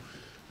structure.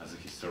 As a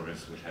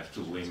historians, we have to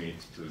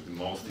limit to the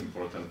most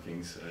important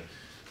things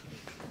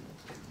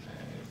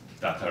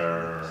that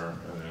are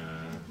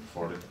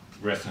for the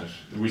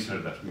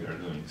research that we are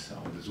doing. So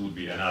this would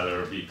be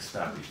another big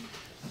study.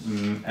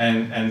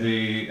 And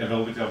the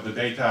availability of the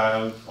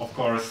data, of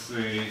course,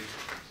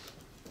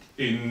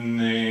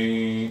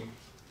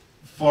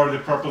 for the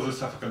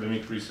purposes of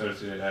academic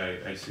research,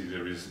 I see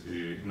there is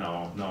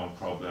no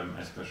problem,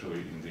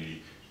 especially in the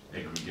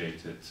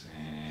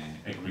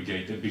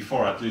aggregated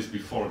before, at least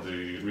before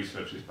the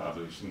research is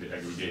published in the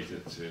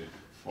aggregated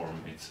form.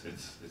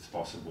 It's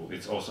possible.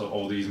 It's also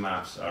all these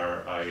maps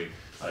are I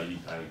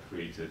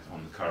created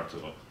on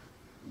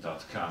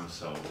carto.com,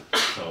 so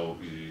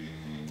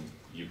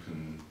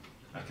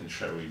I can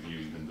share with you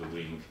even the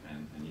link,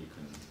 and you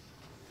can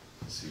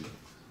see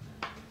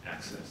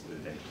access the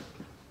data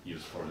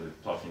used for the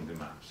plotting the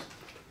maps.